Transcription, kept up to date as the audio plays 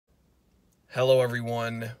Hello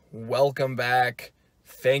everyone, welcome back.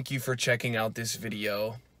 Thank you for checking out this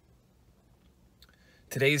video.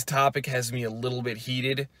 Today's topic has me a little bit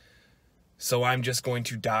heated, so I'm just going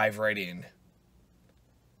to dive right in.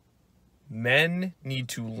 Men need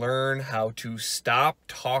to learn how to stop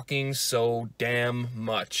talking so damn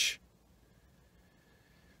much.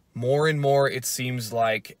 More and more it seems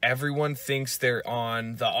like everyone thinks they're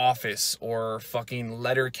on The Office or fucking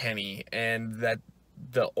Letterkenny, and that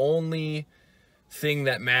the only thing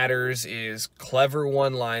that matters is clever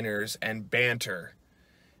one-liners and banter.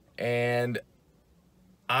 And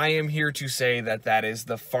I am here to say that that is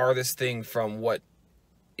the farthest thing from what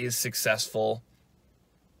is successful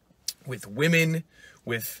with women,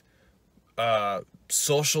 with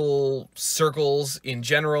social circles in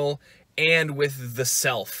general, and with the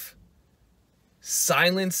self.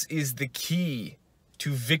 Silence is the key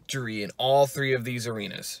to victory in all three of these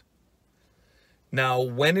arenas. Now,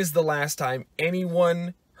 when is the last time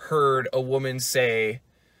anyone heard a woman say,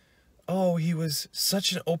 "Oh, he was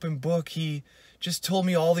such an open book. He just told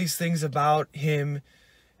me all these things about him,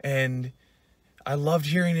 and I loved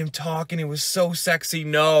hearing him talk, and it was so sexy"?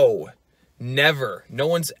 No, never. No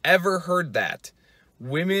one's ever heard that.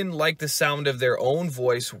 Women like the sound of their own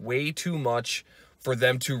voice way too much for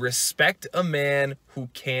them to respect a man who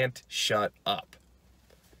can't shut up.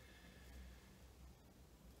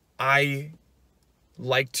 I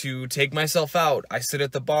like to take myself out. I sit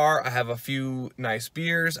at the bar, I have a few nice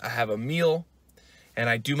beers, I have a meal, and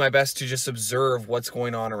I do my best to just observe what's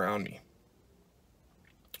going on around me.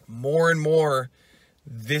 More and more,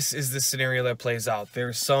 this is the scenario that plays out.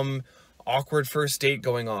 There's some awkward first date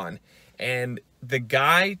going on, and the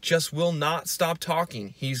guy just will not stop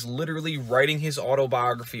talking. He's literally writing his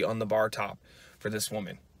autobiography on the bar top for this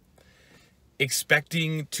woman,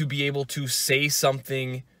 expecting to be able to say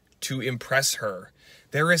something to impress her.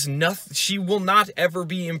 There is nothing. She will not ever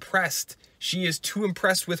be impressed. She is too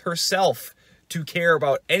impressed with herself to care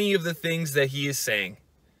about any of the things that he is saying.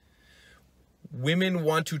 Women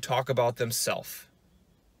want to talk about themselves.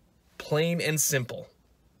 Plain and simple.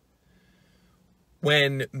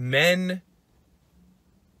 When women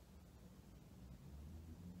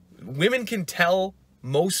can tell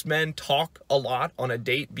most men talk a lot on a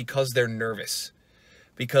date because they're nervous,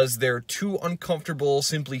 because they're too uncomfortable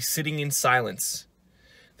simply sitting in silence.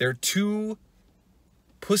 They're too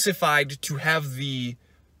pussified to have the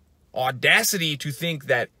audacity to think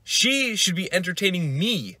that she should be entertaining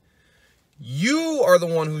me. You are the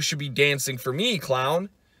one who should be dancing for me, clown.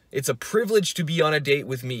 It's a privilege to be on a date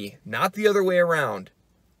with me, not the other way around.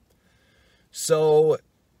 So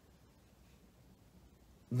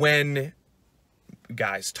when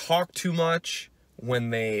guys talk too much, when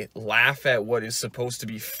they laugh at what is supposed to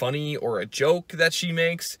be funny or a joke that she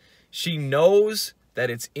makes, she knows that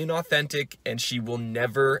it's inauthentic, and she will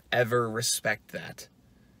never, ever respect that.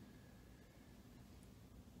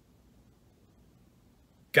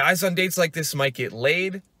 Guys on dates like this might get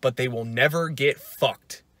laid, but they will never get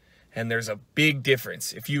fucked. And there's a big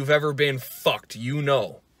difference. If you've ever been fucked, you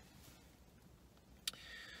know.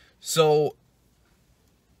 So,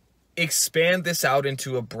 expand this out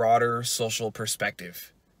into a broader social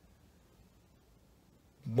perspective.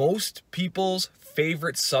 Most people's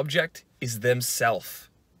favorite subject is themselves.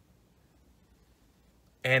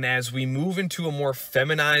 And as we move into a more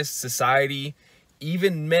feminized society,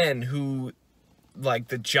 even men who, like,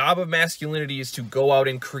 the job of masculinity is to go out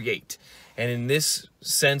and create. And in this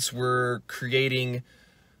sense, we're creating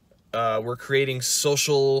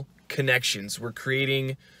social connections. We're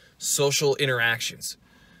creating social interactions.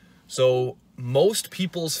 So most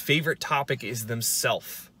people's favorite topic is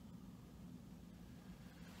themselves.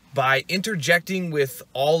 By interjecting with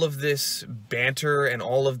all of this banter and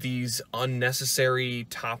all of these unnecessary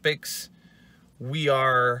topics, we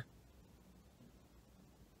are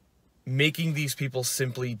making these people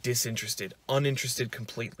simply disinterested, uninterested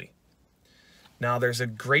completely. Now, there's a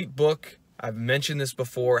great book, I've mentioned this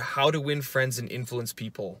before, How to Win Friends and Influence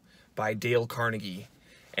People by Dale Carnegie.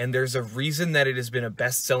 And there's a reason that it has been a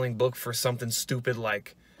best-selling book for something stupid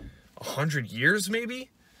like 100 years, maybe?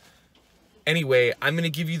 Anyway, I'm going to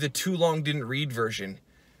give you the too long didn't read version.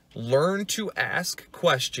 Learn to ask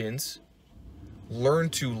questions, learn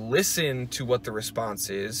to listen to what the response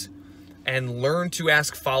is, and learn to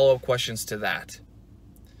ask follow-up questions to that.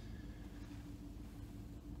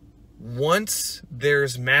 Once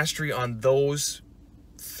there's mastery on those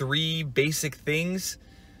three basic things,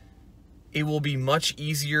 it will be much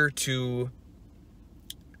easier to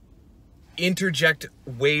interject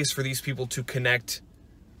ways for these people to connect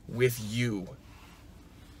with you.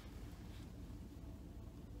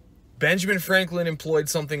 Benjamin Franklin employed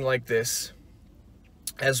something like this.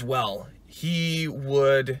 as well. He's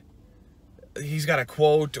got a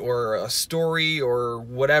quote or a story or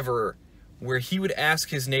whatever where he would ask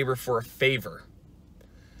his neighbor for a favor.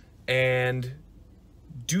 And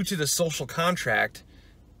due to the social contract,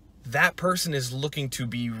 that person is looking to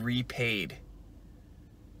be repaid.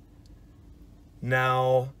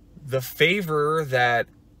 Now, the favor that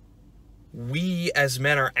we as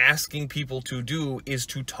men are asking people to do is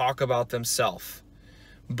to talk about themselves.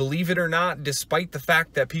 Believe it or not, despite the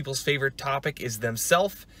fact that people's favorite topic is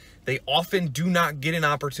themselves, they often do not get an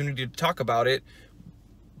opportunity to talk about it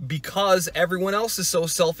because everyone else is so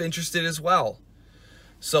self-interested as well.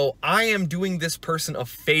 So I am doing this person a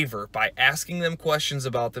favor by asking them questions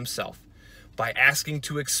about themselves, by asking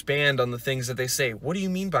to expand on the things that they say. What do you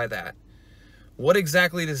mean by that? What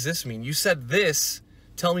exactly does this mean? You said this.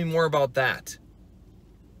 Tell me more about that.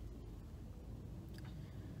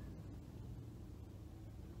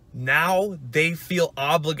 Now they feel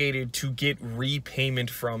obligated to get repayment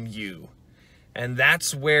from you. And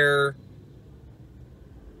that's where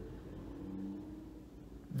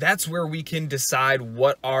we can decide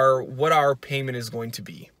what our payment is going to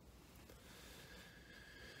be.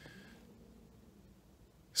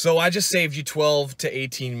 So I just saved you 12 to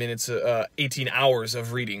 18 minutes, 18 hours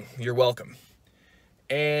of reading. You're welcome.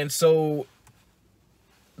 And so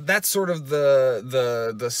that's sort of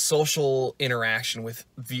the social interaction with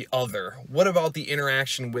the other. What about the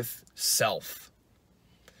interaction with self?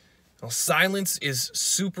 Well, silence is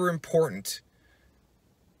super important.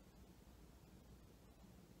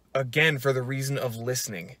 Again, for the reason of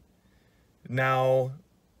listening. Now,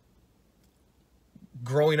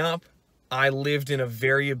 growing up, I lived in a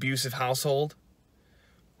very abusive household.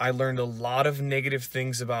 I learned a lot of negative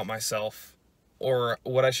things about myself. Or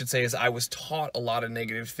what I should say is I was taught a lot of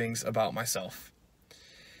negative things about myself.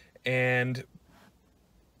 And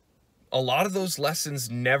a lot of those lessons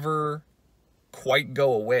never quite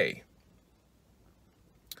go away.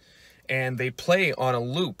 And they play on a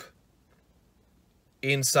loop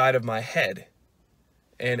inside of my head.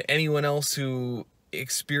 And anyone else who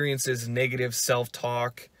experiences negative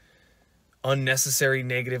self-talk, unnecessary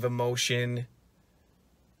negative emotion,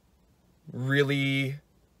 really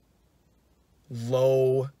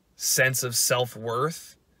low sense of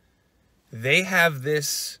self-worth, they have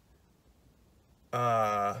this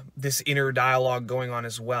inner dialogue going on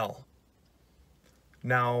as well.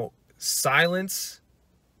 Now, silence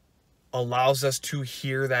allows us to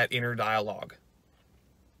hear that inner dialogue.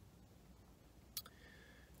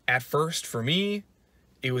 At first, for me,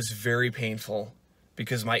 it was very painful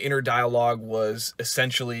because my inner dialogue was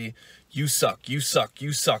essentially, you suck, you suck,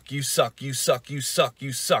 you suck, you suck, you suck, you suck,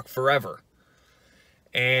 you suck forever.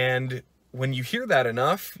 And when you hear that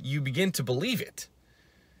enough, you begin to believe it.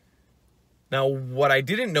 Now, what I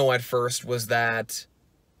didn't know at first was that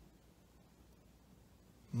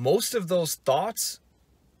most of those thoughts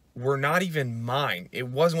were not even mine. It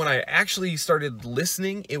was when I actually started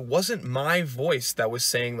listening, it wasn't my voice that was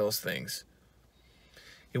saying those things.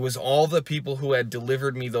 It was all the people who had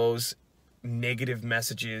delivered me those negative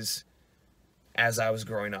messages as I was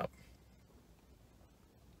growing up.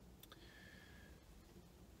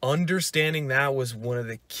 Understanding that was one of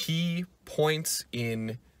the key points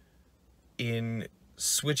in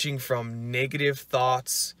switching from negative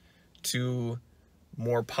thoughts to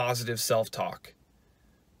more positive self-talk.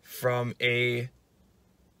 From a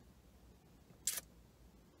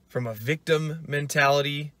victim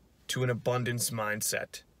mentality to an abundance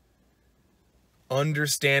mindset.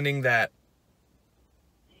 Understanding that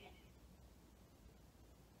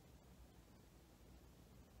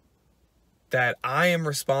I am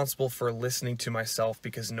responsible for listening to myself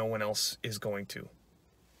because no one else is going to.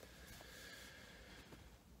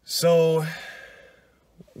 So,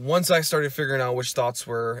 once I started figuring out which thoughts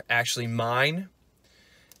were actually mine,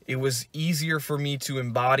 it was easier for me to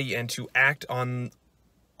embody and to act on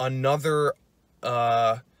another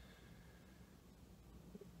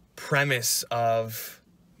premise of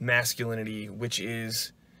masculinity, which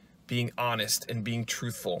is being honest and being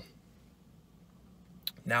truthful.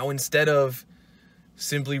 Now, instead of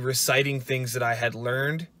simply reciting things that I had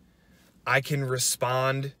learned, I can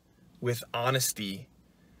respond with honesty,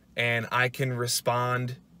 and I can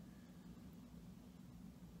respond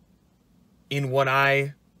in what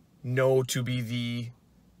I know to be the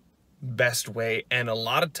best way, and a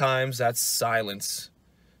lot of times that's silence.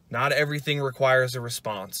 Not everything requires a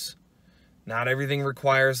response. Not everything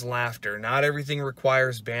requires laughter. Not everything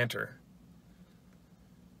requires banter.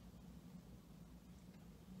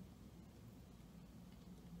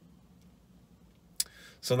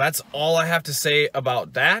 So that's all I have to say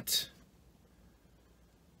about that.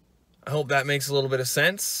 I hope that makes a little bit of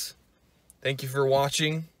sense. Thank you for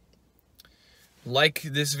watching. Like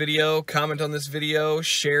this video, comment on this video,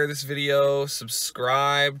 share this video,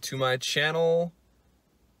 subscribe to my channel.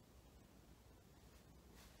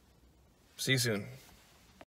 See you soon.